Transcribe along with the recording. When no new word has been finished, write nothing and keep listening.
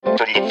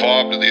From the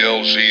fob to the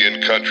LZ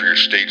in country or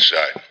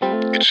stateside,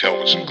 it's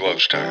helmets and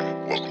gloves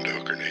time. Welcome to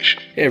Hooker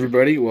Nation. Hey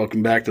everybody,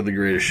 welcome back to the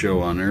greatest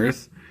show on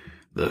earth,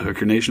 the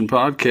Hooker Nation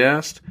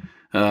podcast.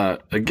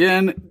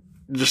 Again,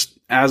 just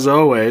as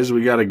always,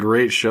 we got a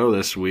great show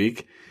this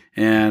week.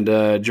 And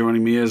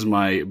joining me is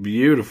my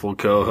beautiful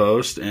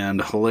co-host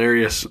and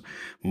hilarious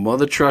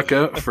mother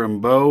trucker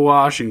from Bow,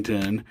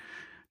 Washington,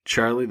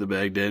 Charlie the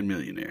Baghdad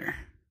Millionaire.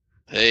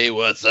 Hey,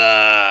 what's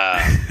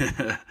up?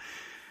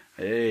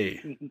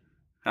 Hey,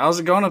 how's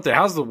it going up there?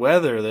 How's the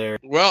weather there?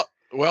 Well,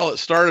 it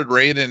started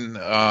raining,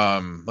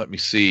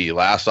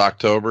 last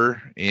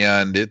October,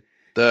 and it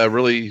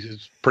really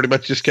pretty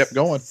much just kept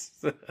going.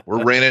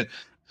 We're raining,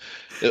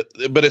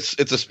 but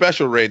it's a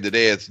special rain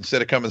today. It's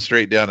instead of coming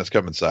straight down, it's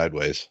coming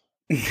sideways.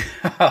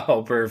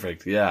 Oh,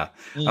 perfect. Yeah.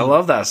 I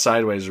love that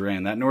sideways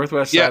rain. That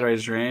northwest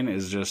sideways rain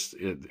is just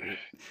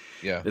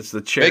it's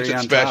the cherry Makes it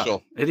on special.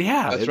 top.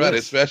 That's right.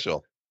 It's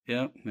special.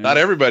 Yeah. Not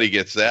everybody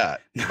gets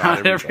that.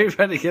 Not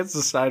everybody gets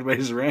the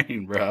sideways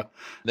rain, bro.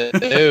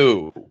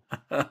 No.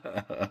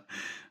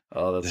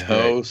 Oh, that's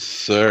no, great.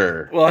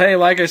 sir. Well, hey,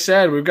 like I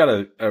said, we've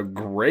got a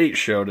great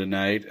show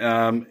tonight.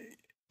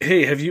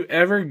 Hey, have you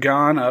ever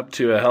gone up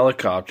to a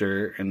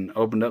helicopter and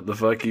opened up the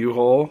fuck you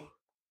hole?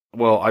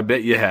 Well, I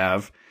bet you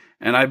have.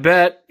 And I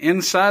bet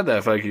inside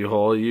that fuck you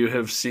hole you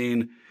have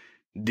seen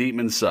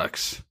Deepman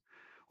Sucks.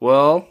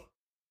 Well,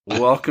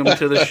 welcome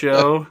to the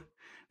show,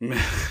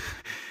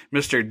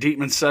 Mr.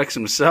 Deepman Sucks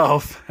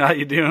himself. How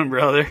you doing,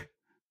 brother?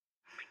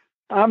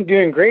 I'm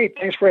doing great.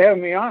 Thanks for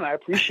having me on. I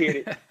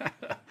appreciate it.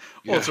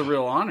 Well, it's a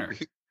real honor.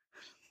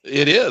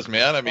 It is,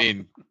 man. I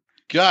mean,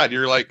 God,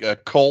 you're like a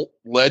cult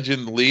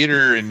legend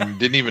leader and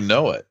didn't even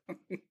know it.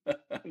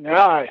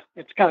 No,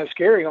 it's kind of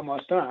scary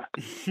almost, huh?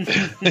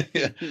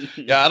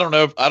 Yeah, I don't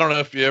know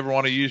if you ever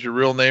want to use your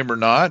real name or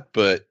not,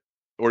 or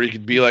you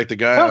could be like the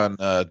guy on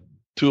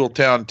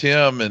Tooltown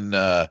Tim, and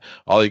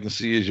all you can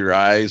see is your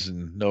eyes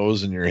and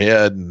nose and your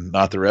head, and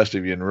not the rest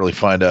of you, and really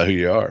find out who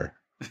you are.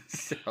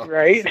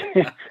 Right.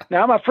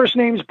 Now, my first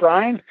name's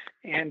Brian,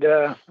 and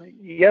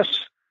yes,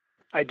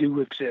 I do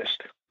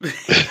exist.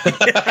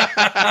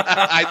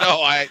 I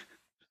know. I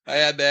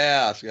had to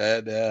ask.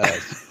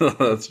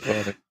 That's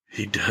funny.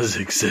 He does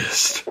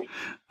exist.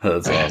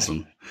 That's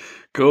awesome.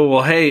 Cool.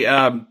 Well, hey,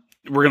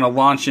 we're gonna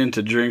launch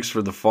into drinks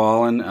for the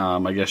fallen.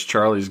 I guess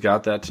Charlie's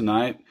got that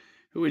tonight.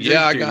 Who we drink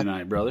to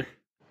tonight, brother?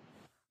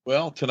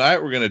 Well,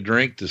 tonight we're gonna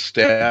drink to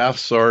Staff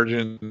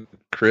Sergeant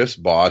Chris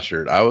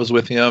Boschert. I was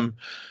with him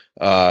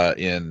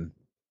in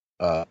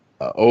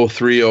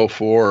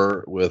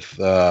 0304 with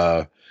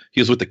he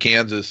was with the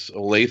Kansas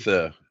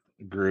Olathe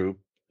group,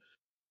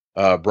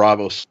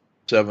 Bravo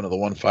 7 of the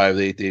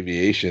 158th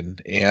Aviation,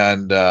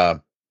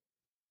 and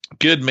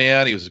good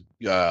man. He was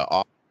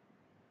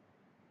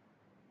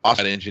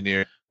awesome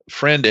engineer,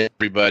 friend to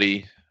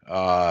everybody.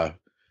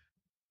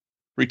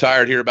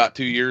 Retired here about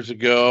 2 years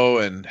ago,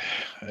 and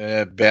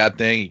bad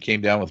thing, he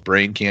came down with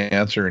brain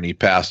cancer, and he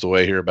passed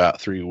away here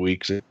about 3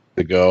 weeks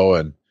ago.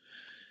 And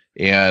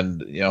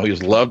he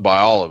was loved by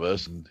all of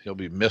us, and he'll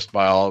be missed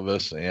by all of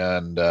us.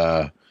 And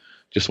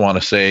just want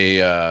to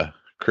say,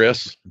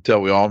 Chris,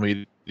 until we all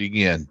meet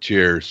again,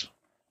 cheers.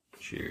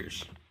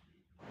 Cheers.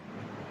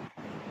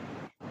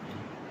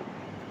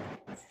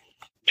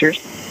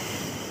 Cheers.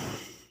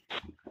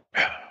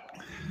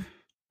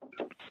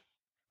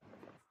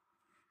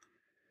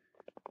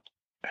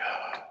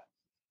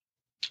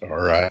 All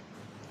right.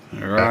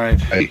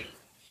 Hey.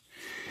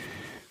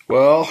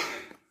 Well,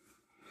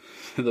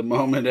 the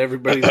moment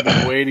everybody's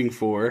been waiting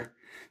for.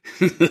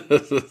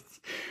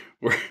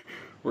 we're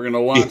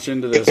gonna launch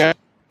into this. Yeah,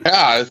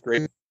 that's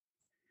great.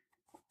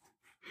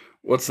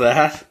 What's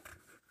that?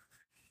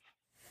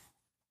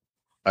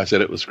 I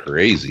said it was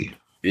crazy.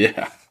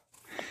 Yeah.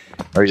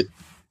 Are you?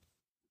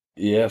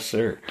 Yes,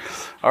 sir.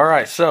 All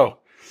right, so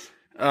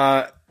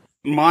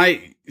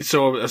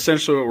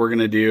essentially what we're going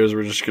to do is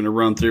we're just going to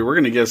run through. We're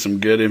going to get some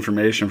good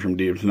information from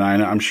Deep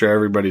tonight. I'm sure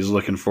everybody's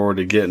looking forward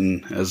to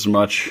getting as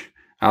much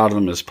out of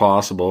them as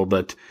possible.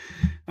 But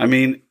I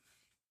mean,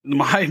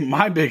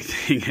 my big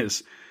thing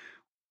is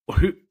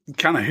who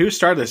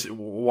started this?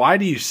 Why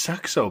do you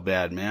suck so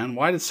bad, man?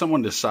 Why did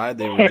someone decide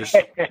they were just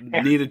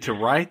needed to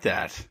write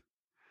that?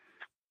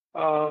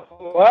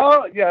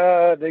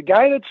 The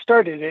guy that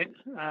started it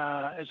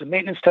is a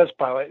maintenance test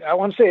pilot. I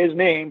won't say his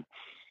name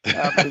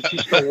because he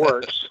still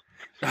works.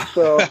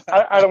 So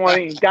I don't want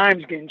any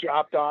dimes getting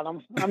dropped on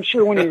him. I'm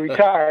sure when he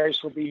retires,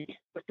 he'll be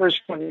the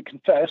first one to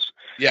confess.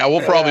 Yeah,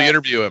 we'll probably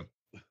interview him.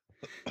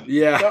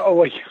 Yeah.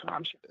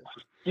 I'm sure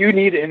you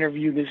need to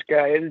interview this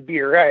guy. It'd be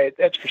a riot,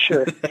 that's for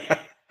sure.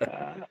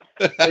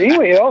 But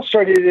anyway, it all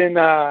started in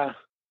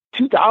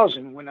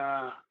 2000 when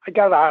I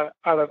got out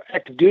of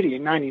active duty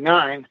in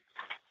 '99.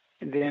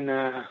 And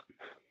then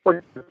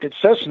worked at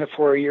Cessna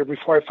for a year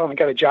before I finally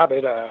got a job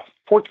at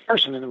Fort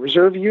Carson in the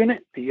reserve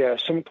unit, the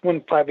 7th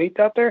 158th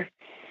out there.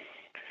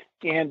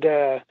 And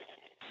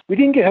we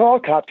didn't get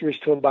helicopters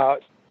till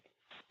about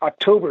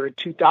October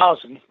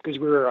 2000 because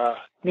we were a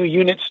new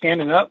unit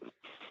standing up.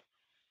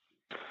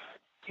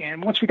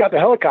 And once we got the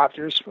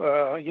helicopters,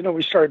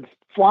 we started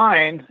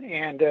flying.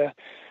 And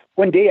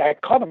one day I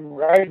caught him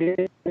right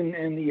in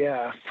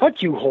the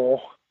fuck you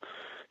hole.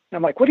 And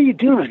I'm like, what are you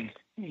doing?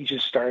 He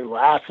just started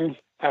laughing.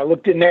 I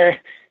looked in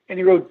there, and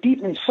he wrote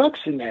Deepman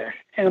Sucks in there.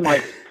 And I'm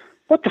like,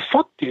 what the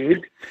fuck,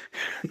 dude?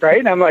 Right?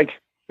 And I'm like,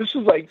 this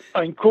is like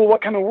uncool.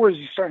 What kind of words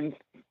are you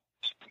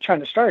trying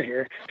to start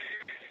here?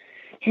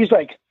 He's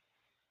like,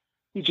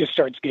 he just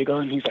starts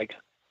giggling. He's like,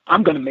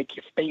 I'm going to make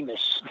you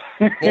famous.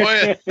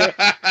 Boy,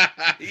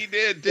 he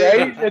did, too.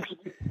 Right?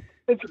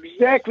 That's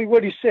exactly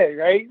what he said,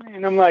 right?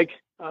 And I'm like,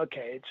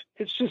 okay,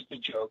 it's just a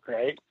joke,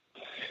 right?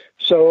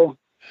 So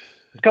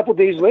a couple of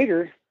days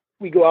later,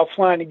 we go out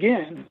flying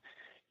again,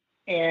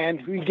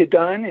 and we get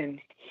done,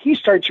 and he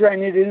starts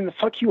writing it in the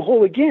fuck you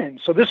hole again.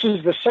 So this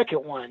is the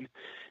second one.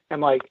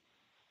 I'm like,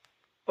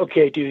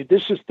 okay, dude,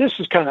 this is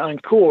kind of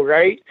uncool,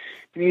 right?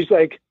 And he's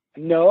like,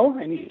 no.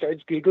 And he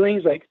starts giggling.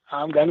 He's like,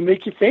 I'm going to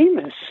make you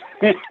famous.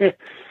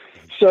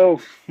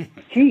 So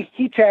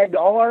he tagged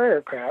all our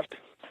aircraft,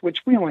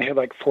 which we only had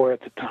like 4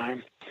 at the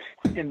time.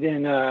 And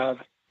then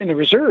in the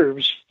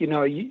reserves,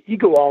 you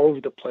go all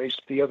over the place,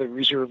 the other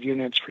reserve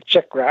units for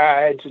check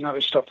rides and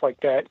other stuff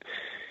like that.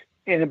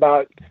 And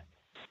about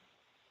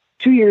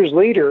 2 years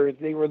later,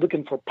 they were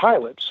looking for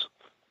pilots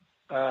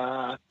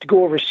to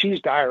go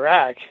overseas to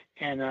Iraq.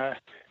 And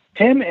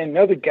Tim and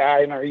another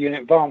guy in our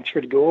unit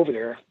volunteered to go over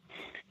there.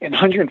 And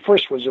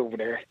 101st was over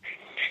there.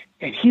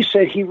 And he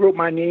said he wrote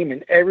my name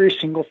in every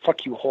single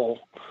fuck you hole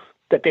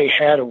that they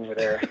had over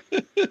there.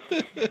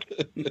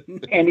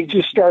 And he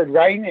just started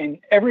writing, and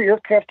every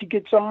aircraft he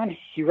gets on,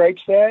 he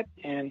writes that.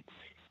 And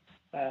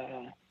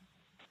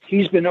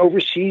he's been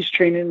overseas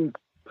training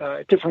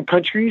different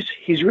countries.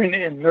 He's written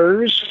in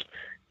NERS,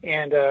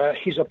 and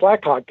he's a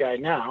Black Hawk guy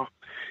now.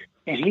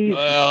 And he's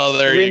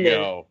there you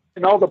go.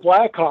 And all the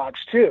Black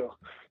Hawks too.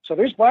 So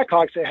there's Black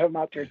Hawks that have them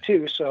out there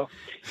too. So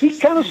he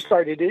kind of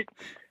started it.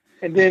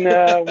 And then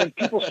when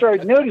people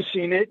started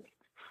noticing it,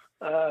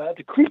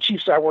 the crew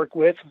chiefs I work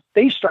with,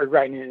 they started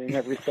writing it and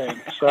everything.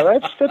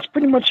 So that's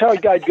pretty much how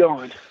it got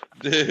going.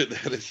 Dude,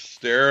 that is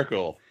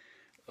hysterical.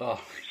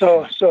 Oh.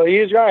 So he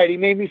is right. He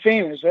made me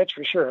famous, that's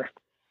for sure.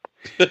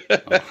 Oh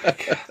my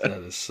God,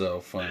 that is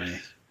so funny.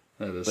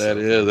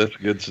 That's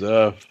good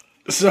stuff.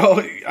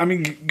 So, I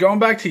mean, going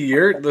back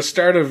to the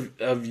start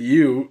of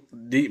you,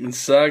 Deepman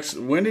Sucks,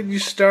 when did you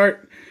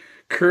start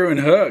crewing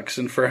hooks,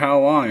 and for how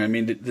long? I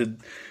mean,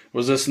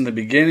 was this in the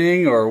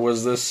beginning, or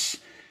was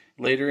this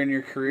later in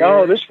your career?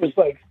 No, this was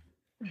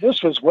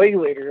way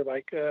later.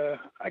 Like,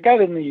 I got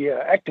in the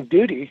active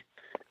duty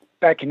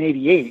back in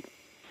 '88,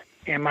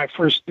 and my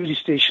first duty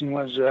station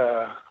was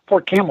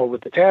Fort Campbell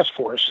with the task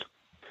force.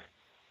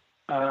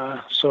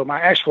 So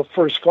my actual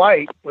first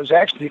flight was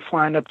actually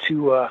flying up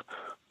to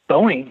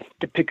Boeing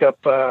to pick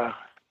up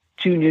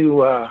 2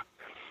 new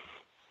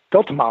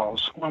Delta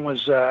models. One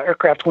was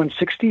aircraft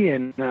 160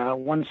 and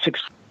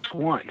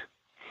 161.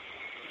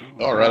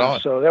 Oh, right on.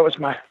 So that was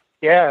my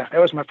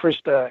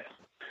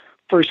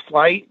first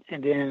flight.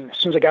 And then as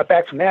soon as I got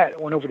back from that, I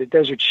went over to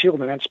Desert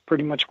Shield, and that's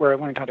pretty much where I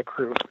learned how to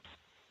crew.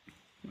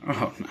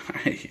 Oh,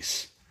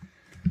 nice.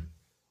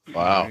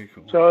 Wow.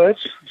 Cool. So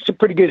it's a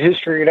pretty good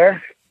history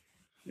there.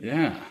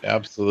 Yeah.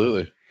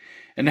 Absolutely.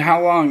 And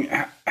how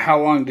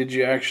long did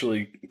you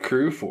actually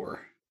crew for?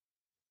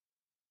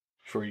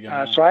 Before you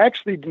got so I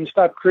actually didn't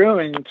stop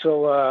crewing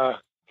until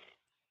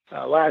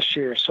last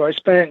year. So I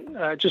spent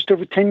just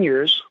over 10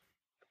 years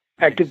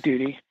active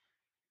duty.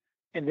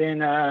 And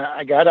then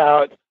I got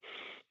out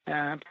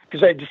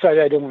because I decided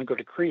I didn't want to go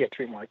to Korea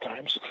 3 more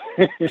times.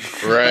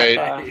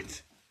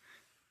 Right.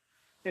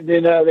 And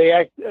then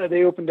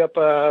they opened up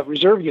a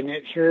reserve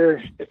unit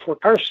here at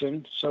Fort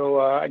Carson. So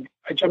I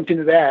jumped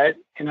into that,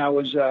 and I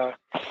was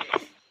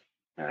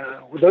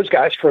with those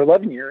guys for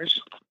 11 years.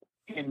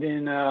 And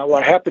then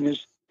what happened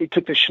is they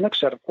took the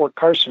Chinooks out of Fort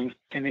Carson,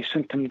 and they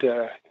sent them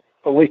to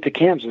Olathe,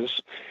 Kansas,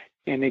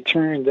 and they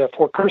turned the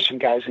Fort Carson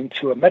guys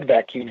into a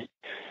medvac unit.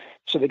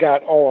 So they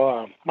got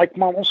all Mike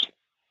models.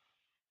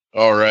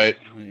 All right.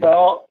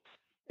 Well,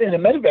 in a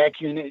medevac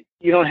unit,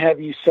 you don't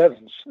have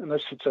U-7s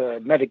unless it's a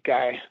medic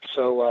guy.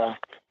 So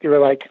they were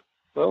like,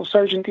 well,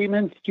 Sergeant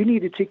Deepman, you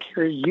need to take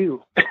care of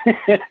you.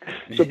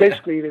 So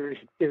basically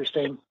they were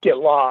saying, get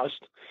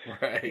lost.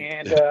 Right.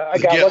 And I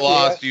got Get lucky.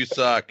 lost, you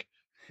suck.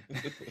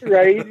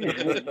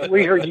 Right?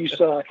 We heard you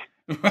suck.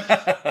 So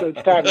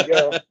it's time to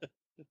go.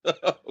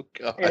 Oh,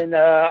 God. And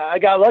I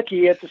got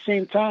lucky at the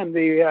same time.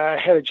 They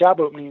had a job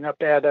opening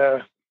up at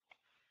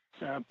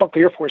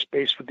Buckley Air Force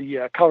Base with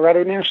the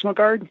Colorado National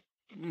Guard.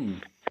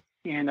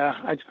 And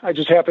I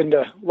just happened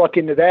to luck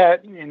into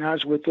that, and I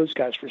was with those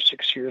guys for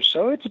 6 years.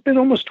 So it's been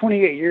almost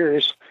 28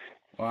 years.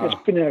 Wow. It's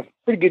been a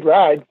pretty good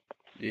ride.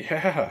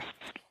 Yeah,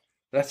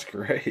 that's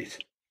great.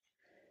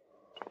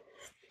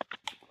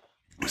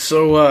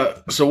 So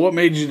what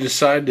made you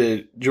decide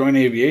to join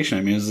aviation?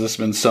 I mean, has this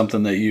been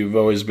something that you've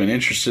always been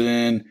interested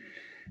in?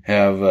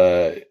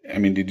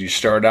 Did you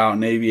start out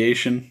in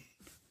aviation?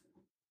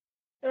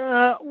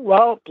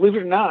 Well, believe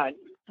it or not,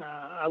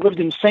 I lived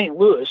in St.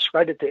 Louis,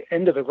 right at the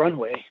end of the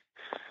runway.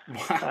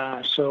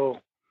 Wow.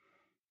 So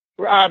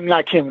I'm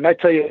not kidding. When I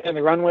tell you in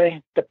the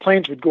runway, the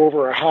planes would go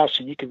over our house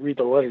and you could read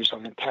the letters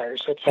on the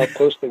tires. That's how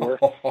close they were.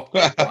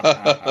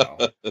 Wow.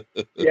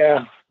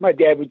 Yeah, my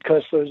dad would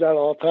cuss those out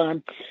all the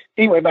time.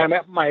 Anyway,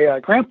 my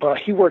grandpa,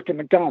 he worked at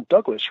McDonnell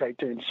Douglas right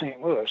there in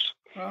St. Louis.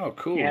 Oh,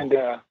 cool. And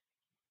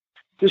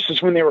this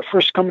is when they were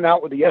first coming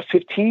out with the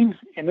F-15,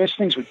 and those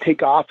things would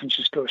take off and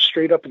just go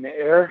straight up in the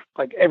air.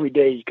 Like every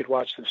day you could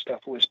watch this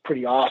stuff. It was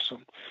pretty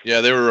awesome.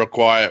 Yeah, they were real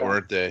quiet,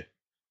 weren't they?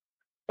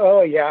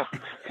 Oh, yeah.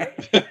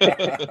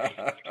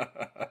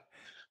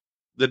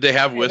 Did they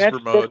have whisper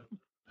mode?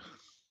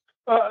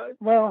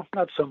 Well,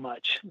 not so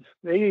much.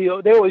 They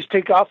always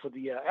take off with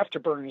the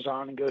afterburners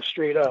on and go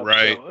straight up.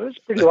 Right. So it was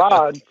pretty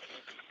loud.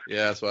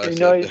 Yeah, that's what I You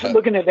said. know, you're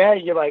looking at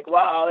that, you're like,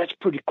 wow, that's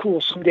pretty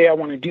cool. Someday I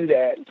want to do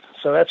that.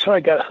 So that's how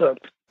I got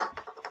hooked.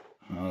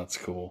 Oh, that's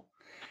cool.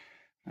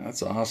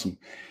 That's awesome.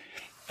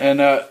 And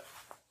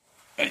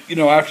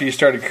after you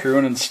started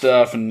crewing and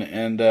stuff,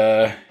 and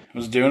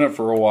was doing it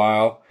for a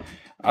while,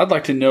 I'd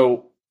like to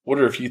know, what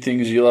are a few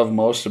things you love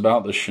most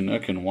about the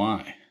Chinook and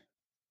why?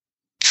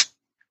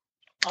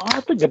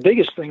 I think the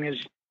biggest thing is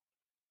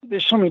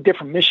there's so many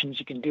different missions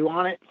you can do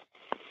on it.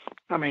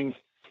 I mean,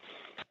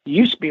 you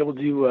used to be able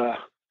to do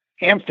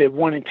amphib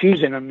 1 and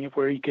 2s in them,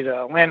 where you could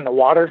land in the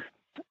water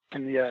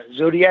and the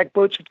Zodiac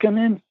boats would come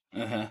in.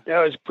 Uh-huh.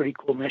 That was a pretty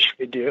cool mission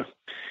to do.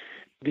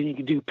 Then you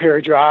could do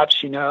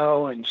paradrops,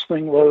 and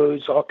sling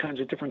loads, all kinds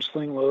of different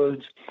sling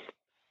loads,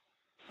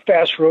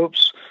 fast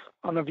ropes.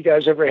 I don't know if you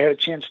guys ever had a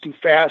chance to do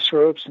fast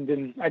ropes, and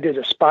then I did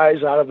a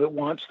spies out of it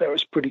once. That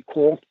was pretty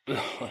cool.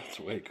 That's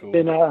way cool.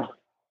 Then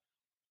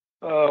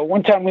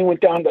one time we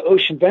went down to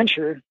Ocean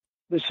Venture.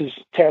 This is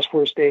Task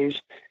Force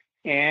days,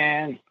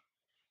 and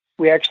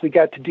we actually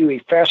got to do a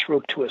fast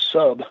rope to a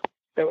sub.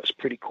 That was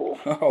pretty cool.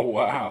 Oh,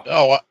 wow.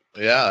 Oh,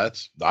 yeah,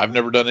 I've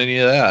never done any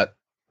of that.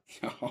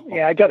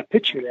 Yeah, I got a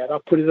picture of that.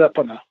 I'll put it up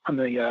on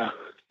the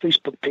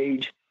Facebook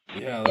page.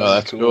 Yeah,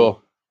 That's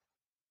cool.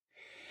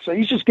 So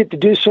you just get to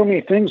do so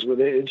many things with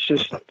it.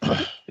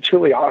 It's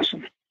really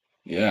awesome.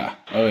 Yeah.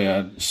 Oh,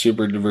 yeah.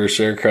 Super diverse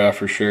aircraft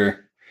for sure.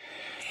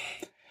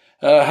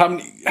 How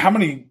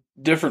many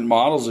different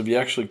models have you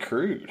actually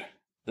crewed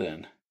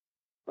then?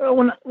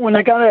 Well, when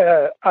I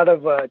got out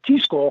of T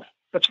school,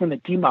 that's when the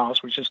D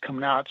models were just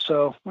coming out.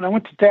 So when I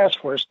went to Task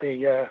Force, they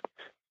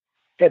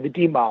had the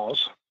D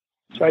models.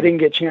 So I didn't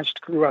get a chance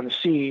to crew on the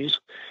Cs.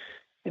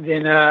 And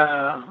then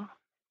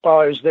while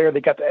I was there,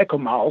 they got the Echo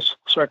models.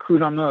 So I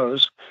crewed on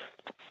those.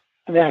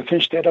 And then I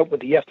finished that up with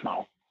the F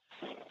model.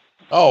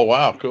 Oh,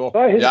 wow, cool.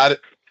 Yeah,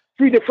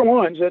 3 different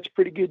ones. That's a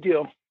pretty good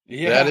deal.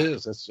 Yeah. That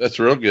is. That's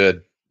real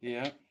good.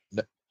 Yeah.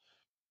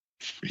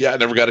 Yeah, I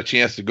never got a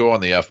chance to go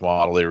on the F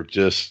model. They were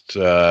just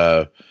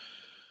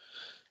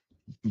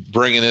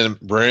bringing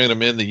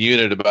them in the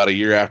unit about a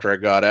year after I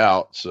got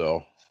out.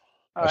 So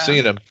I've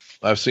seen them,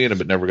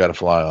 but never got to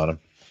fly on them.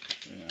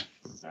 Yeah.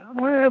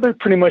 Well, they're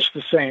pretty much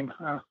the same.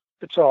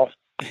 It's all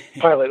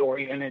pilot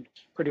oriented,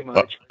 pretty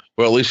much.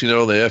 Well, at least you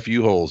know the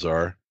FU holes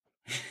are.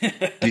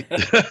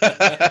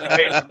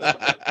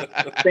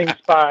 Same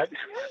spot.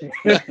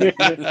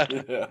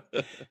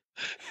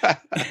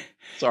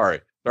 Sorry,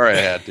 I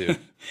had to.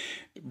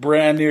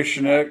 Brand new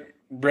Chinook,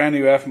 brand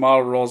new F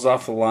model rolls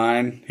off the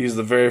line. He's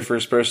the very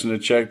first person to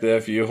check the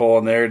FU hole,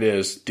 and there it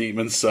is.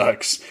 Dietman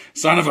sucks.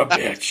 Son of a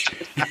bitch.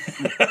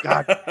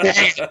 God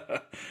dang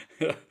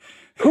it.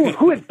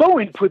 Who at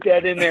Boeing put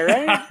that in there,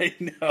 right? I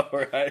know,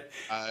 right?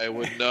 I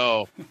would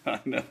know. I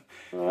know.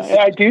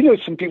 I do know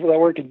some people that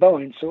work at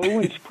Boeing, so it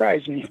wouldn't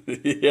surprise me.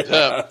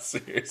 Yeah,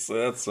 seriously,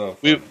 that's so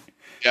funny.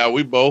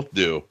 We both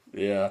do.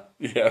 Yeah,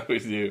 we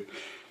do.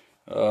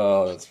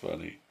 Oh, that's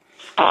funny.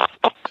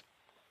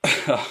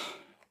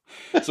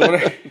 So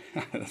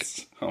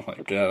oh my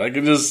god, I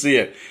can just see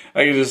it.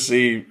 I can just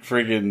see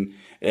freaking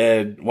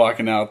Ed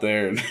walking out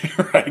there and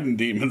riding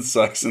Demon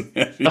Sucks in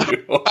the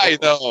FU. I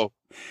know.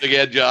 Big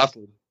Ed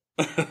Jocelyn.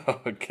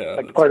 Oh god,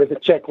 Like part of the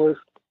checklist.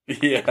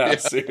 Yeah,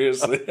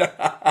 seriously.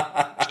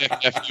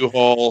 Check FU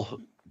hole.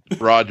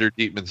 Roger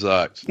Dietman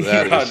sucks.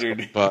 That Roger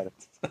is fun.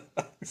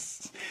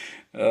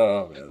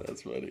 Oh man,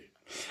 that's funny.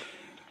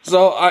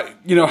 So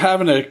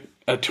having a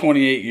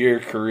 28-year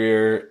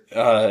career,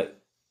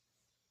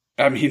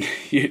 I mean,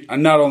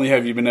 not only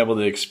have you been able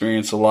to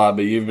experience a lot,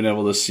 but you've been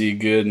able to see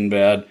good and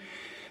bad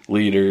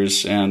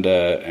leaders and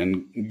good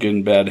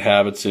and bad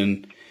habits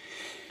in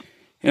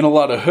a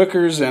lot of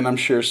hookers and I'm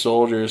sure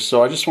soldiers.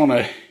 So I just want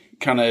to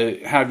kind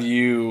of have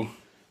you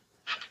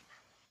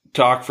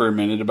talk for a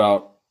minute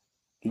about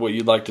what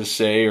you'd like to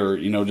say, or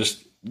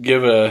just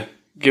give a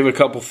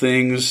couple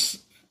things,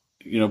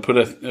 put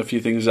a few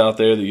things out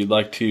there that you'd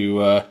like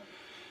to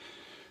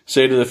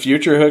say to the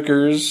future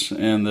hookers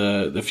and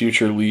the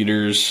future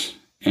leaders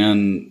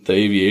and the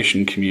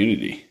aviation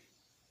community.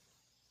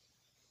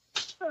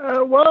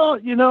 Well,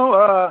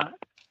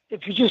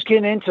 if you're just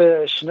getting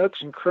into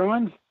Chinooks and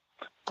crewing,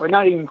 or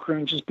not even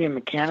crewing, just being a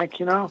mechanic,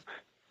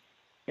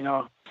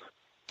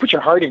 put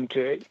your heart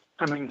into it.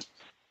 I mean,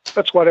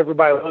 that's what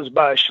everybody loves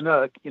about a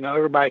Chinook.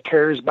 Everybody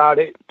cares about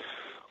it,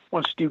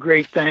 wants to do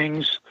great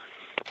things,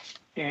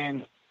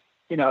 and,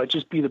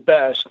 just be the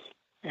best.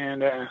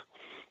 And,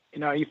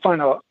 you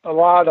find a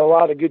lot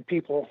of good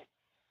people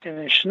in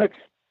the Chinook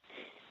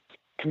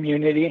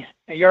community.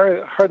 And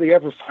you hardly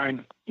ever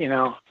find,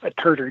 a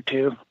turd or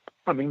two.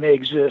 I mean, they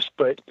exist,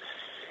 but,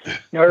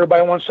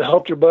 everybody wants to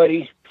help your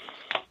buddy,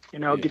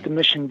 get the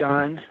mission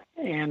done.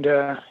 And,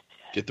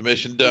 get the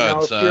mission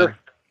done, son.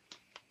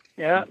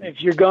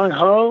 If you're gung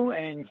ho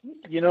and,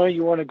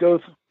 you want to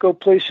go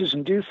places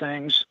and do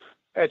things,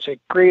 that's a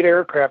great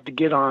aircraft to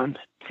get on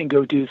and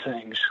go do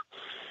things.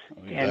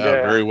 Yeah, and,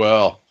 very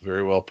well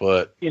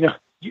put.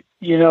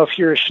 If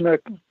you're a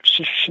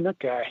Chinook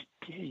guy,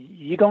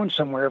 you're going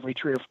somewhere every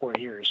 3 or 4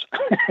 years.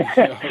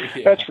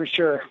 That's for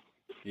sure.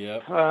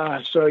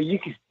 Yeah. So you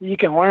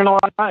can learn a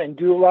lot and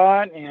do a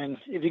lot, and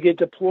if you get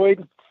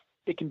deployed,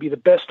 it can be the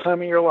best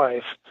time of your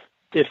life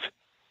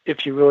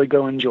if you really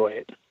go enjoy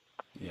it.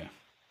 Yeah.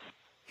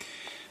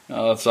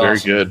 Oh, that's awesome. Very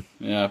good.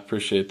 Yeah, I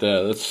appreciate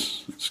that.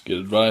 That's good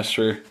advice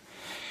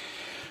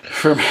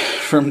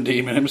from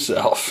Demon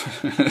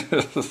himself.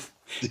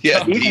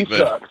 Yeah,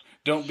 Demon.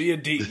 Don't be a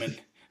demon.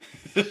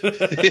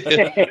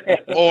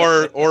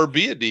 or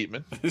be a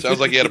demon. Sounds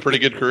like you had a pretty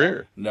good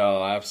career.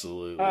 No,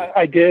 absolutely.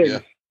 I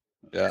did.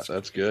 Yeah,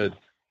 that's good.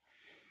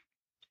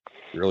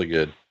 Really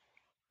good.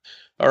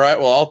 All right,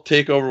 well, I'll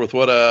take over with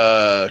what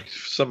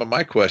some of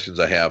my questions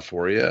I have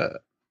for you.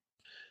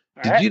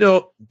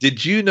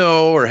 Did you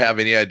know or have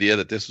any idea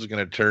that this was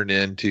going to turn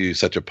into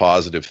such a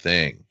positive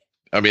thing?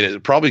 I mean,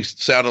 it probably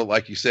sounded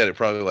like you said, it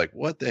probably like,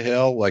 what the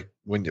hell? Like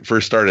when it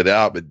first started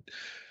out, but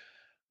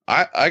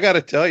I got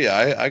to tell you,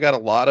 I got a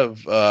lot of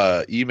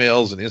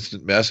emails and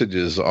instant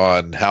messages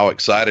on how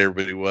excited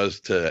everybody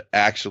was to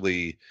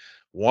actually,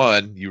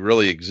 one, you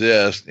really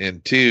exist,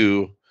 and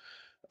two,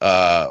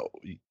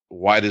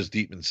 why does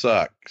Deepman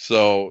suck?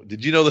 So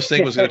did you know this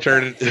thing was going to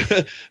turn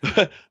into,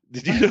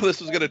 did you know this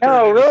was going to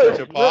turn into such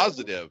a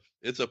positive?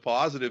 It's a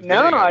positive thing.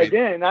 No, I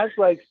didn't. I was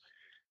like,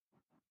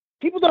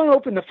 people don't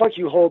open the fuck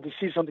you hole to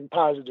see something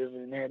positive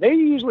in there. They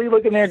usually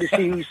look in there to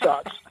see who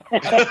sucks.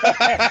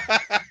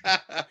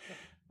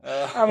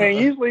 I mean,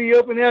 usually you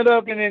open that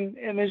up and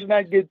there's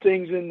not good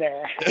things in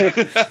there.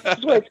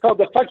 That's why it's called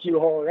the fuck you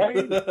hole, right?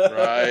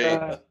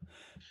 Right.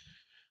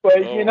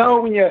 But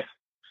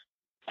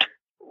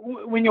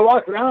when you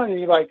walk around and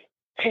you're like,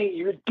 hey,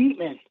 you're a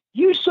Deepman.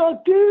 You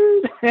suck,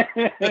 dude.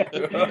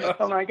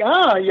 I'm like,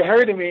 you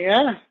heard of me,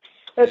 huh?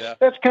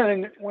 That's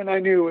kind of when I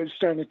knew it was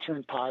starting to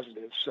turn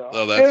positive. So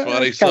that's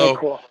funny. That's so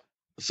cool.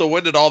 So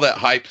when did all that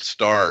hype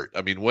start?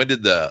 I mean, when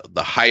did the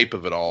hype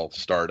of it all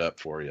start up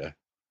for you?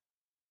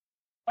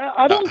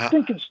 I don't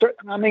think it started.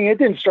 I mean, it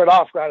didn't start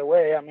off right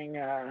away. I mean,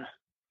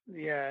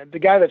 the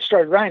guy that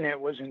started writing it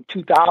was in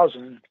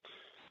 2000,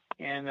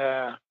 and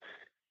I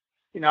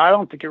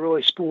don't think it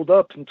really spooled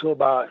up until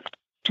about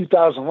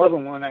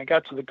 2011 when I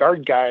got to the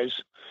guard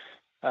guys.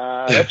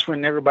 That's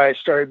when everybody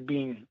started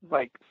being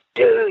like,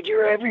 dude,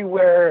 you're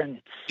everywhere.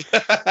 And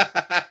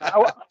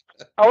I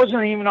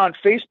wasn't even on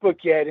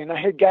Facebook yet. And I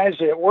had guys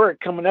at work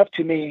coming up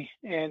to me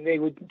and they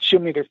would show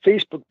me their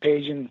Facebook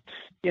page and,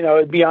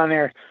 it'd be on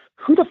there.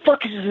 Who the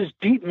fuck is this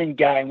Deepman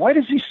guy? And why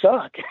does he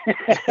suck?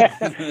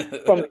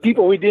 From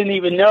people we didn't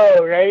even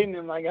know. Right. And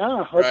I'm like,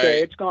 okay, right.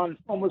 It's gone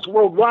almost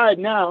worldwide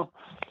now.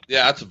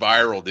 Yeah. It's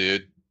viral,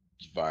 dude.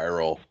 It's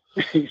viral.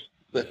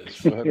 That's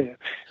funny. Yeah,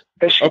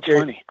 that's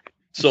funny.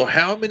 So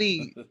how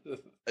many,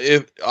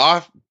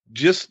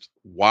 just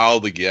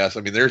wildly guess,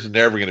 I mean, there's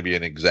never going to be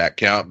an exact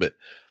count, but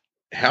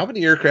how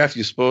many aircraft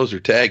you suppose are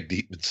tagged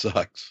Deepman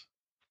sucks?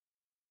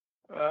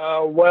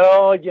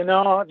 Well,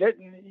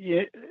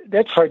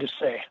 that's hard to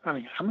say. I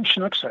mean, how many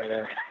Chinooks are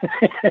there?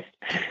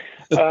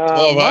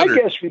 My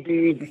guess would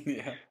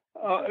be,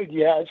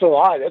 it's a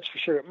lot, that's for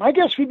sure. My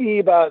guess would be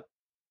about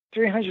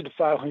 300 to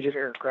 500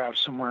 aircraft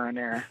somewhere in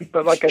there.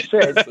 But like I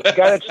said, the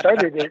guy that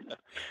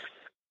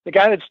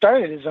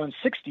started is on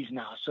 60s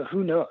now, so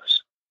who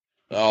knows?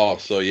 Oh,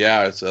 so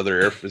yeah, it's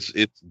other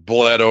it's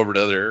bled over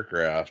to other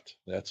aircraft.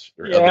 That's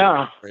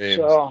so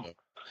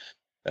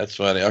that's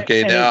funny.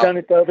 Okay, and now he's done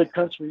it to other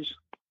countries.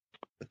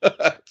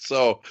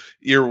 So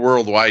you're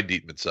worldwide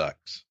Deepman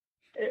sucks.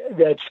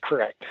 That's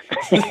correct.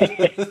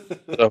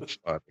 So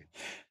funny.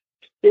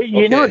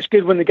 It's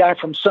good when the guy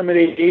from Summit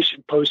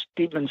Aviation posts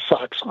Deepman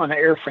sucks on an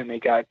airframe they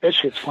got. That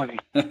shit's funny.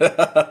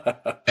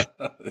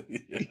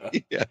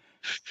 Yeah.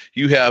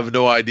 You have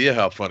no idea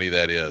how funny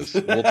that is.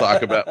 We'll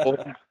talk about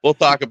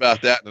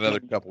that in another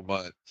couple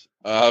months.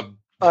 All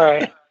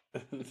right.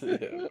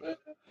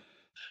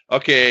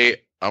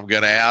 Okay, I'm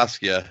gonna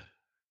ask you,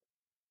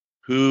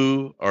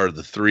 who are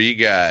the three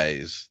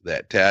guys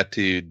that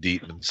tattooed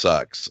Deepman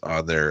sucks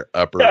on their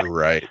upper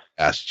right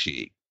ass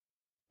cheek?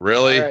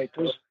 Really? All right.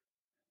 Those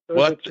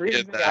what?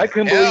 I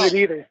couldn't believe it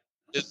either.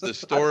 Is the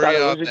story I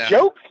thought it was a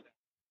joke?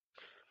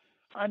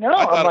 I know.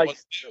 I'm like,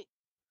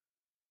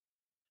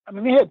 I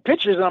mean, they had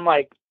pictures, and I'm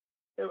like,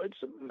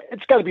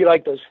 it's got to be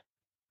like those,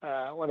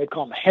 what do they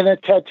call them, henna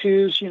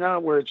tattoos,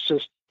 where it's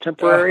just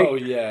temporary. Oh,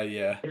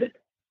 yeah.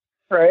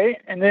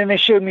 Right? And then they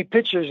showed me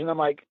pictures, and I'm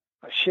like,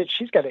 oh, shit,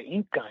 she's got an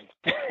ink gun.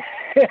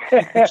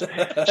 That's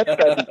got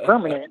to be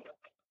permanent.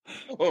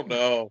 Oh,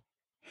 no.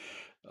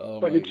 Oh,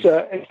 But my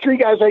it's three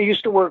guys I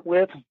used to work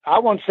with. I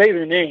won't say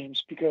their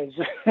names because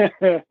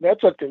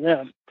that's up to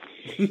them.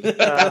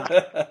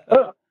 God.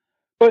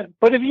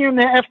 But if you're in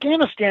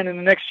Afghanistan in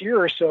the next year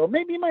or so,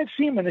 maybe you might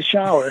see them in the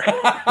shower.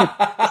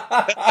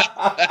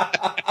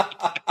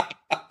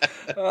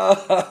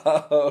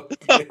 Oh,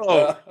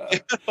 Oh,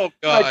 oh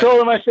I God.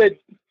 told him, I said,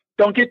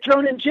 don't get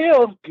thrown in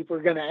jail. People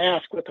are going to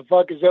ask, what the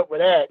fuck is up with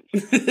that?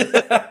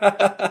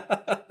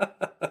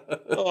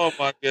 Oh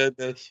my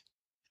goodness.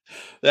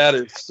 That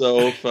is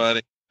so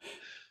funny.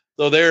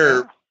 So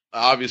they're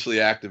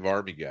obviously active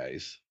Army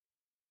guys.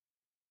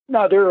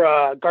 No,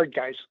 they're guard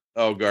guys.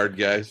 Oh, guard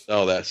guys.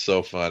 Oh, that's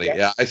so funny. Yeah.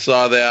 Yeah, I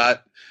saw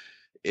that,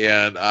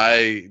 and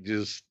I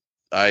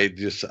had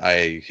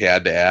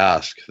to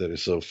ask. That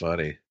is so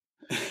funny.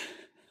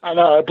 I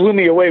know, it blew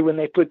me away when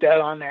they put that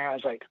on there. I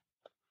was like,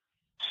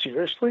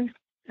 seriously?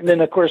 And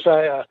then, of course,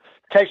 I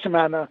text him,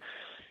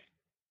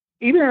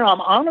 either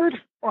I'm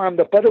honored or I'm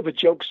the butt of a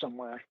joke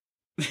somewhere.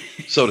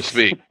 So to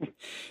speak.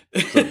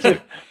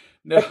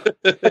 No.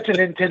 That's an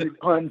intended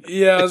pun.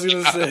 Yeah, I was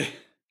going to say.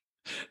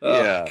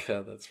 Oh, Yeah.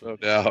 God, that's No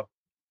doubt.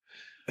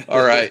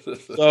 All right.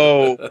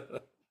 So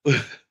we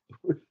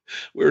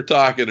were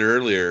talking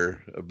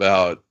earlier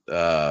about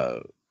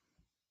the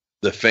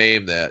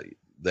fame that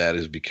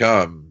has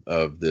become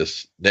of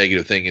this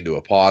negative thing into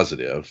a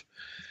positive.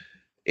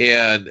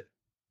 And,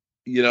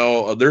 you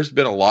know, there's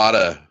been a lot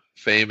of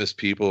famous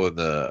people in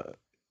the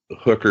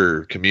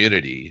hooker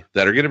community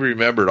that are going to be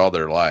remembered all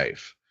their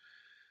life.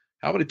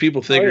 How many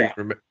people think?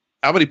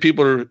 How many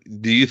people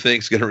do you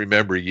think is going to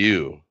remember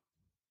you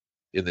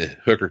in the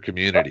hooker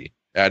community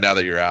now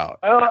that you're out?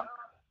 Well,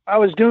 I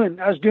was doing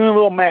a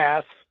little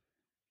math,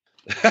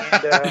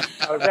 and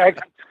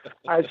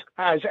I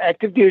was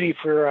active duty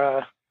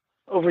for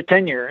over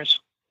 10 years,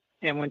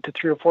 and went to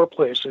 3 or 4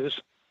 places.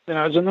 Then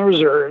I was in the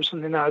reserves,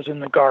 and then I was in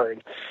the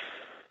guard.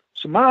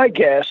 So my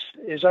guess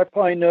is I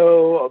probably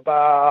know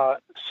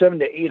about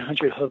 700 to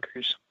 800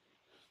 hookers.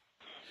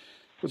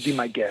 Would be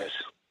my guess.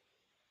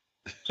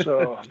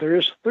 So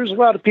there's a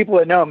lot of people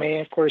that know me.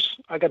 Of course,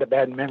 I got a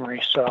bad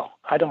memory, so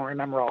I don't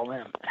remember all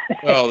them.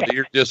 Well,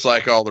 you're just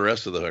like all the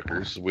rest of the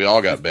hookers. We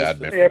all got bad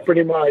memory. Yeah,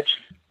 pretty much.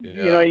 Yeah.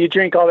 You know, you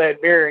drink all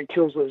that beer and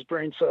kills those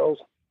brain cells.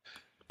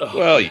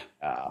 Well, yeah,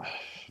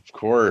 of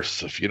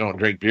course. If you don't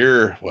drink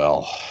beer,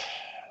 well,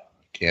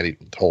 can't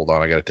even. Hold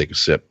on, I got to take a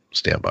sip.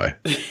 Stand by.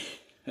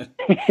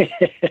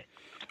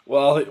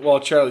 While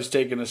Charlie's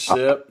taking a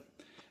sip.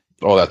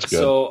 Oh, that's good.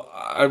 So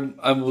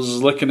I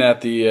was looking at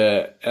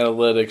the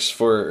analytics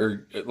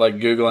for like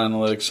Google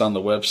Analytics on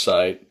the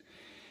website,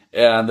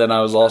 and then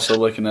I was also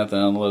looking at the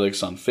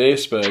analytics on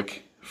Facebook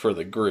for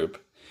the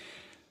group.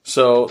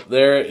 So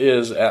there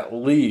is at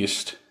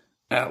least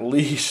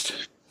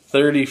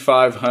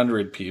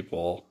 3,500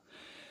 people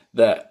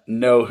that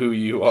know who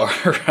you are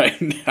right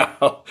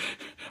now.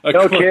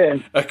 No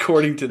kidding.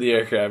 According to the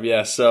aircraft,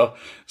 yeah. So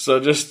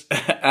just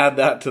add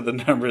that to the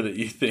number that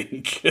you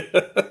think.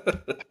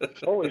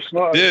 Holy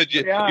smokes. Dude,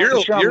 you're a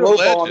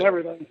legend. On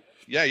everything.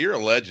 Yeah, you're a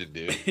legend,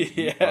 dude.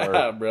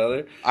 Yeah,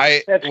 brother.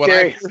 That's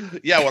scary.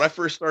 When I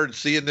first started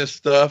seeing this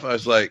stuff, I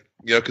was like,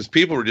 you know, because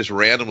people were just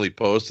randomly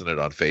posting it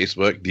on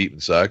Facebook, Deep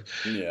and Suck.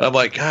 Yeah. I'm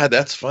like, God,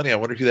 that's funny. I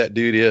wonder who that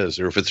dude is,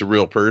 or if it's a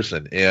real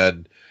person.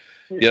 And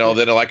you know,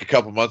 then like a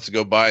couple months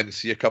go by and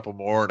see a couple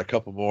more, and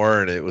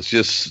it was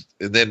just,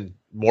 and then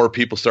more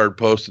people started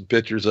posting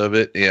pictures of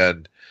it,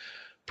 and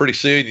pretty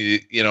soon,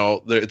 you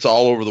know, it's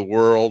all over the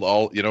world,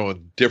 all, you know,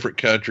 in different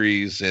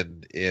countries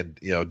and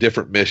you know,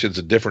 different missions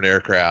and different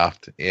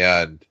aircraft.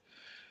 And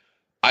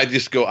I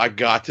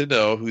got to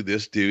know who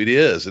this dude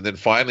is. And then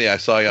finally I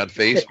saw you on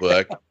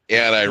Facebook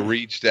and I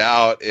reached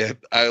out, and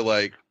I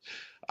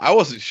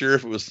wasn't sure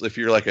if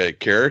you're like a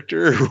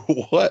character or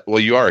what.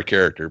 Well, you are a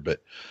character,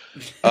 but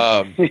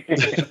aren't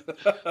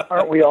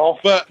we all?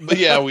 But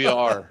yeah, we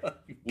are.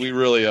 We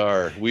really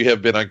are. We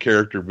have been on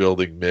character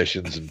building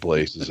missions and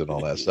places and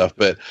all that stuff.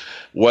 But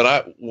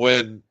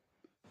when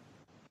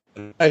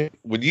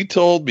you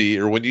told me,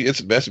 or when you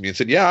instant messaged me and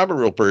said, "Yeah, I'm a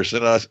real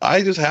person,"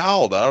 I just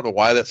howled. I don't know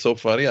why that's so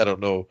funny. I don't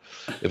know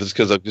if it's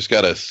because I've just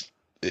got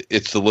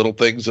it's the little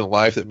things in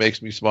life that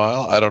makes me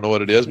smile. I don't know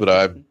what it is, but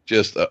I'm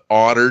just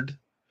honored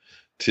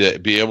to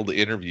be able to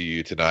interview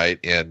you tonight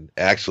and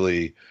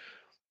actually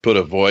put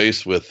a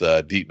voice with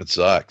Deep and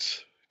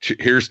Sucks.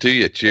 Here's to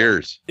you.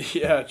 Cheers.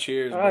 Yeah,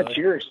 cheers.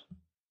 Cheers.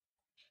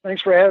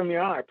 Thanks for having me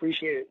on. I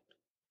appreciate it.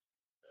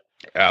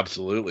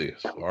 Absolutely.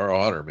 It's our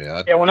honor,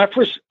 man. Yeah, when I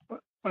first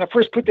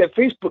put that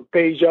Facebook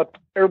page up,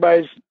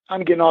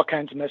 I'm getting all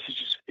kinds of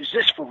messages. Is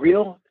this for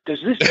real?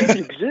 Does this even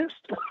exist?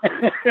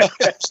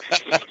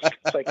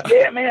 It's like,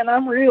 yeah, man,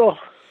 I'm real.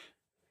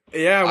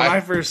 Yeah, when I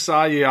first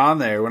saw you on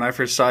there, when I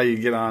first saw you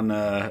get on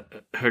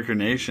Hooker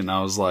Nation,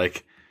 I was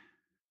like,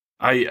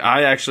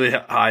 I actually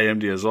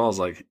IM'd you as well. I was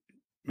like,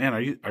 man,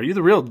 are you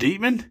the real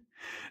Deepman?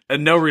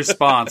 And no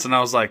response. And I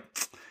was like,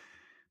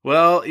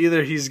 well,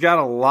 either he's got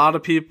a lot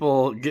of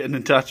people getting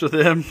in touch with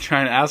him,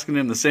 asking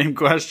him the same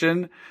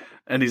question,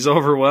 and he's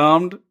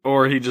overwhelmed,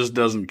 or he just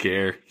doesn't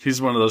care.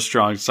 He's one of those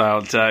strong,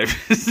 silent types.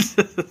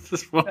 Yeah,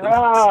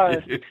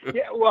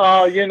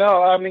 well,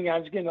 I mean, I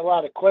was getting a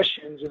lot of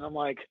questions, and I'm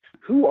like,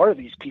 who are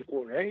these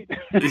people, right?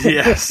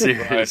 Yeah,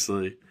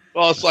 seriously.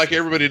 Well, it's like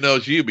everybody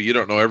knows you, but you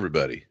don't know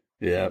everybody.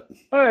 Yeah.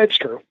 It's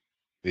true.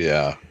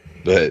 Yeah.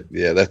 But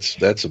yeah, that's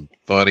some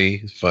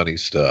funny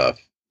stuff.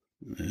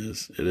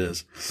 It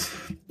is.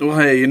 Well,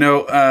 hey,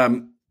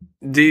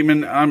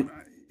 Demon,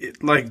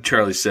 like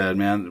Charlie said,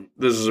 man,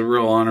 this is a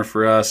real honor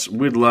for us.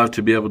 We'd love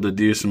to be able to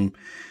do some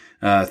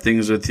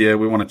things with you.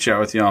 We want to chat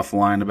with you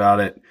offline about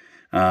it.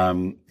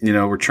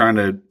 We're trying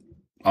to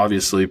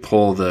obviously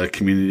pull the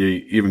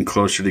community even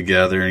closer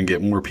together and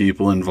get more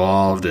people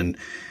involved and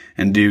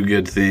do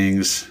good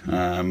things.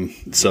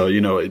 So,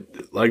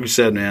 like we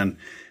said, man,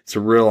 it's a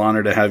real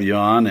honor to have you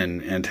on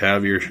and to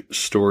have your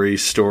story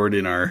stored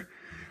in our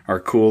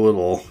cool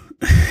little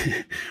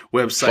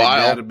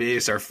website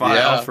database, our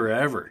file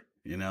forever,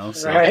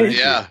 So right?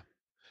 Yeah.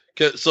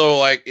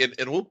 So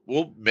and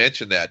we'll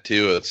mention that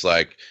too. It's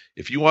like,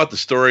 if you want the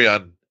story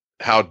on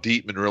how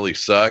Dietman really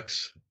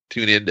sucks,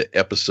 tune into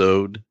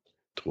episode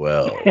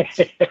 12.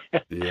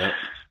 Yeah.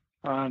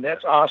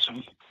 That's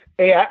awesome.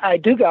 Hey, I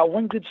do got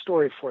one good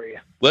story for you.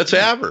 Let's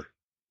have her.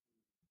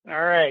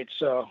 All right.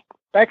 So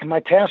back in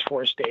my task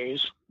force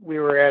days, we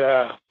were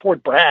at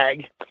Fort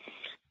Bragg,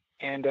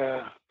 and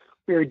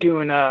we were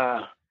doing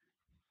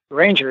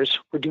Rangers.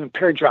 We're doing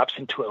pair drops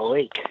into a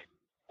lake.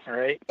 All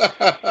right.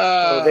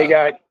 So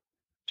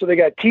they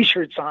got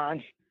T-shirts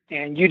on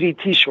and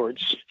UDT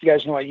shorts. You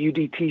guys know what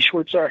UDT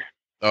shorts are?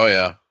 Oh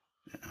yeah.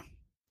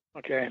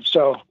 Okay.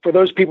 So for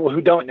those people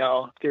who don't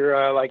know,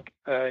 they're like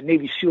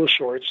Navy SEAL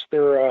shorts.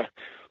 They're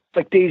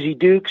like Daisy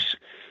Dukes,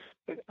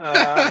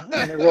 and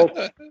they're real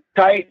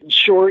tight and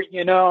short,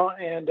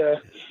 and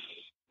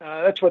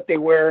that's what they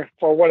wear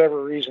for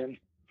whatever reason.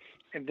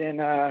 And then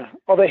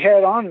all they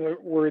had on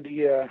were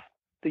the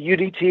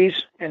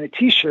UDTs and the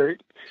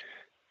T-shirt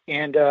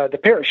and the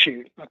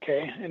parachute.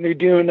 Okay, and they're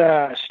doing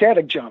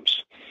static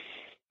jumps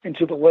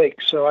into the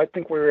lake. So I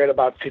think we were at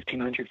about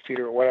 1,500 feet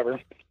or whatever.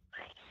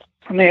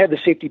 And they had the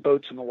safety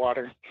boats in the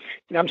water.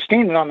 And I'm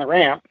standing on the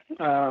ramp.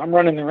 I'm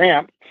running the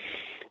ramp,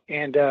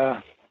 and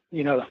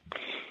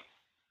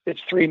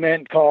it's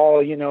 3-minute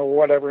call,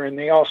 whatever, and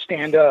they all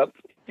stand up,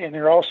 and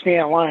they're all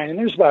standing in line, and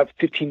there's about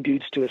 15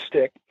 dudes to a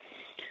stick.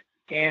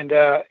 And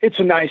it's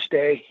a nice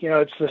day.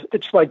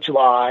 It's like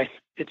July.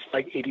 It's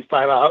like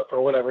 85 out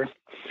or whatever.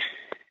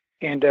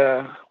 And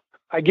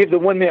I give the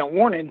 1-minute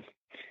warning,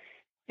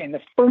 and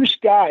the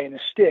first guy in the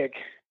stick,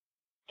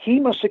 he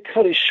must have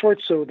cut his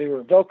shorts so they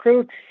were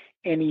Velcroed,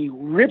 and he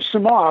rips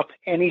them off,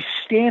 and he's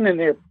standing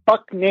there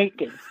buck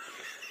naked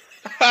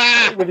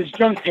with his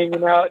junk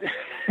hanging out,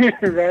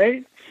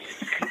 right?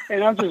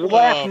 And I'm just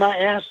laughing my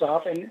ass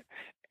off, and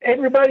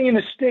everybody in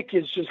the stick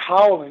is just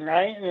howling,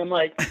 right? And I'm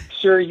like,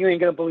 sir, you ain't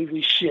going to believe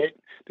this shit.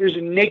 There's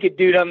a naked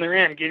dude on the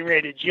ramp getting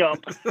ready to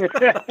jump. Oh,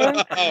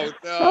 no.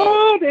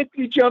 Oh,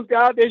 he jumped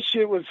out. That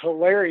shit was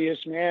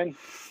hilarious, man.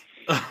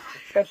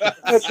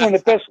 That's one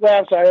of the best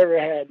laughs I ever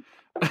had.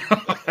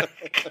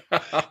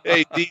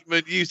 Hey,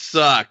 Dietman, you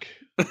suck.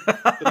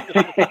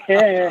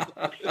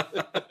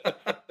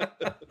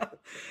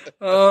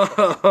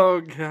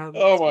 Oh God.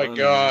 Oh my funny.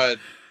 God.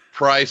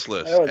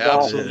 Priceless.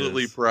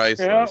 Absolutely awesome.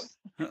 Priceless.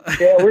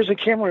 Yeah, where's the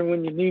camera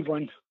when you need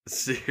one?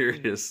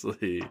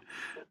 Seriously.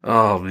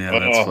 Oh man,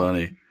 that's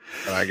funny.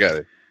 I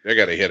gotta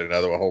hit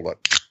another one. Hold on.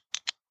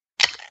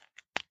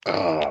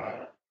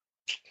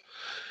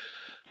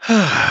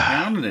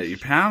 You're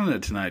pounding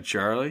it tonight,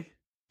 Charlie.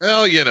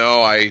 Well,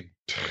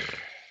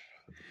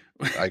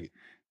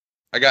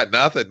 I got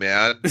nothing,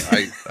 man.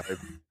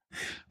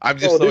 I'm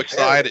just so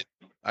excited.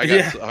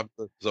 I'm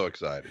so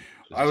excited.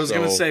 I was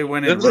going to say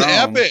when in Rome.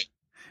 Epic.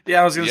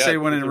 Yeah, I was going to say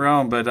when in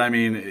Rome, but I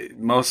mean,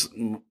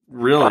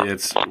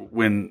 it's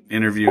when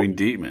interviewing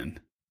Dietman.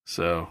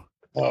 So.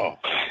 Oh,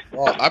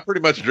 well, I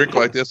pretty much drink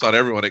like this on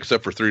everyone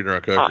except for 3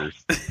 drunk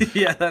hookers.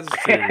 Yeah, that's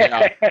true.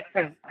 Yeah.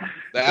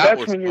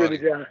 That's when you're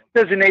the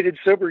designated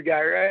sober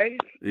guy, right?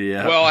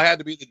 Yeah. Well, I had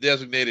to be the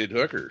designated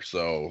hooker,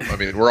 so I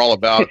mean, we're all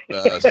about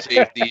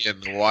safety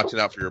and watching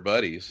out for your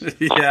buddies.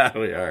 Yeah,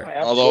 we are.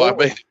 Although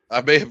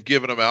I may have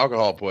given them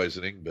alcohol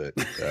poisoning, but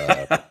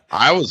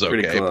I was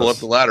okay. Pull up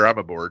the ladder. I'm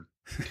aboard.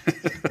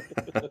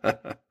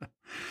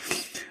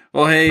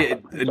 Well, hey,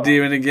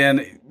 Demon,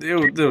 again,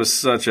 it was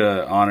such an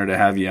honor to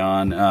have you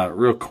on.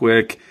 Real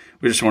quick,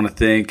 we just want to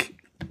thank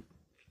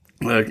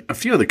a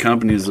few of the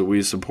companies that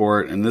we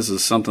support, and this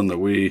is something that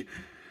we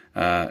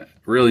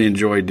really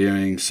enjoy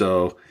doing.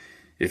 So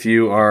if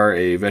you are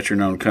a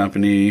veteran-owned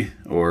company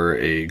or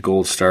a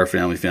Gold Star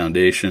Family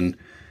Foundation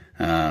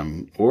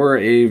or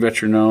a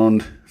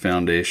veteran-owned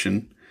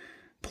foundation,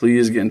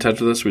 please get in touch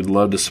with us. We'd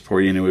love to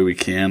support you any way we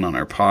can on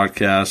our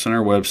podcast, on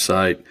our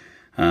website,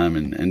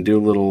 and do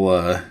a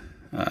little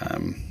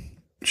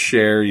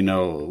share, a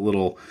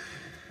little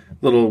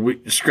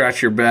we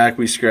scratch your back,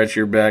 we scratch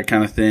your back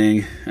kind of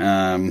thing.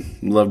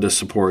 Love to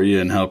support you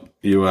and help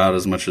you out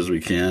as much as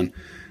we can.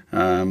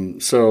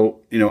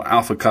 So,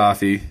 Alpha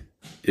Coffee,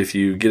 if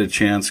you get a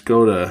chance,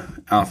 go to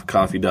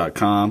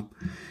alphacoffee.com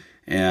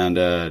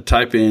and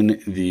type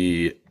in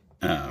the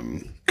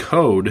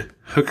code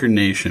Hooker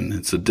Nation.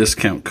 It's a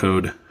discount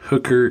code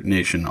Hooker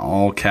Nation,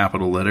 all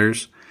capital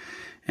letters,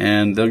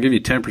 and they'll give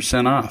you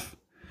 10% off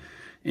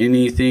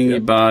anything you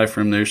buy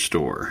from their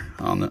store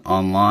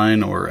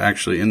online or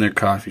actually in their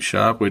coffee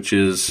shop, which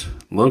is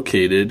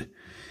located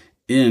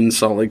in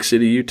Salt Lake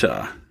City,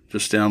 Utah,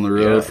 just down the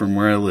road from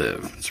where I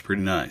live. It's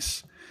pretty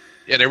nice.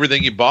 And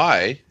everything you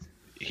buy,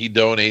 he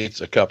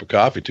donates a cup of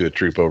coffee to a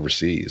troop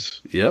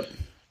overseas. Yep.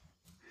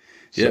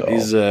 Yep,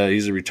 So-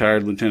 he's a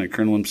retired lieutenant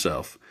colonel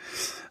himself.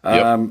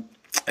 Yep.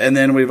 And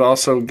then we've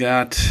also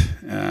got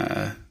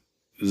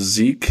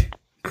Zeke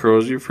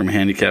Crozier from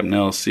Handicap and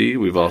LLC.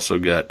 We've also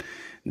got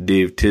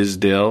Dave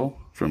Tisdale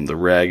from the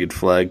Ragged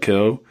Flag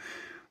Co.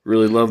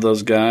 Really love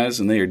those guys,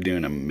 and they are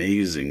doing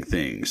amazing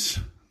things.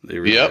 They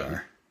really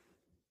are.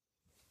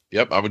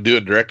 Yep, I would do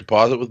a direct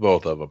deposit with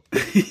both of them.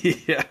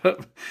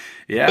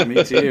 Yeah,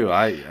 me too.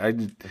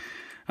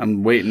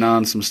 I'm waiting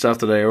on some stuff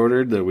that I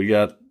ordered that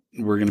we're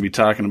going to be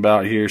talking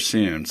about here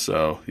soon.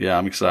 So yeah,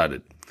 I'm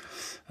excited.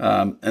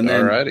 And then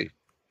Alrighty.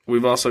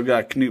 we've also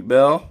got Knut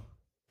Bell,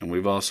 and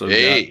we've also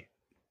got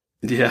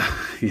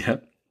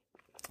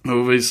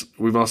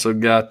we've also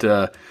got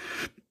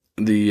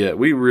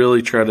we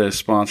really try to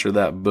sponsor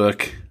that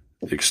book,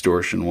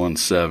 Extortion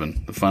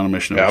 1-7, The Final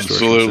Mission of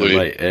Extortion, Absolutely.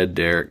 by Ed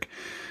Derrick.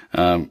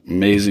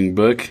 Amazing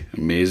book,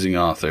 amazing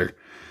author.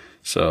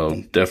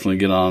 So definitely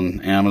get on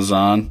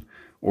Amazon,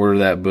 order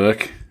that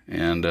book,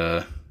 and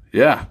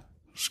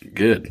it's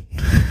good.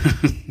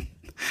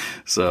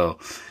 So,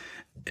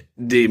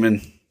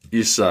 Demon,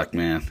 you suck,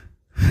 man.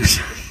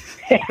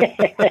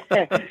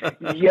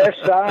 Yes,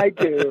 I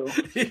do.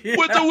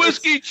 With the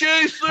whiskey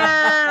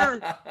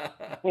chaser!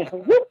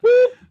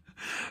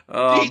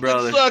 Oh, Ethan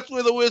brother. sucks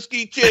with a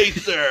whiskey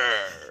chaser!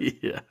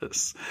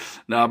 Yes.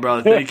 No,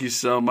 brother, thank you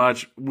so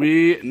much.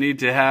 We need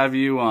to have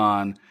you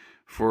on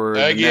for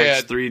the Again.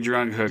 next 3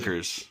 Drunk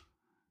Hookers.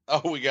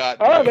 Oh, we got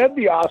Oh, that'd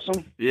be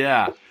awesome.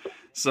 Yeah.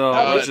 So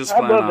I let's just I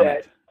plan love on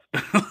that.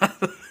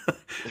 it.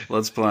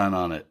 Let's plan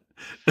on it.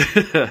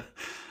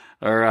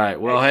 All right.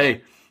 Well,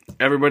 hey,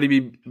 everybody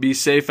be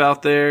safe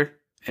out there.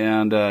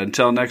 And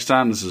until next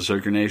time, this is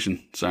Hooker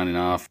Nation signing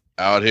off.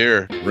 out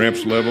here.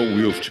 Ramps level,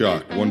 wheels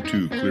chalk.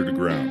 1-2, clear to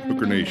ground.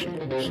 Hooker Nation,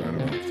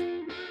 signing off.